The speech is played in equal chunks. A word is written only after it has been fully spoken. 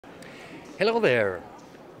Hello there!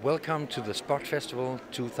 Welcome to the Spot Festival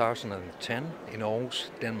 2010 in Aarhus,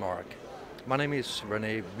 Denmark. My name is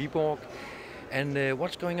René Viborg, and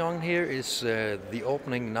what's going on here is the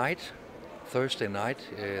opening night, Thursday night,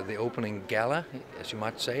 the opening gala, as you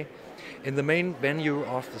might say, in the main venue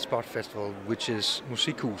of the Spot Festival, which is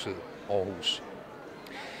Musikhuset, Aarhus.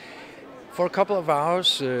 For a couple of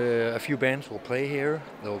hours, a few bands will play here.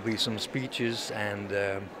 There will be some speeches and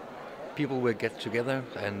people will get together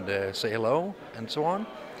and say hello and so on.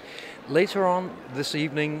 Later on this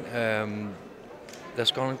evening,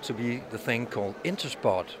 there's going to be the thing called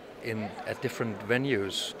Interspot at different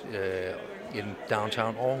venues in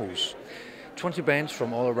downtown Aarhus. 20 bands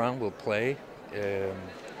from all around will play,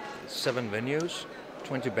 7 venues,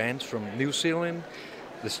 20 bands from New Zealand,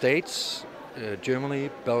 the States, Germany,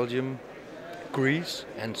 Belgium, Greece,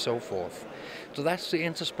 and so forth. So that's the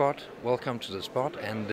Interspot. Welcome to the Spot, and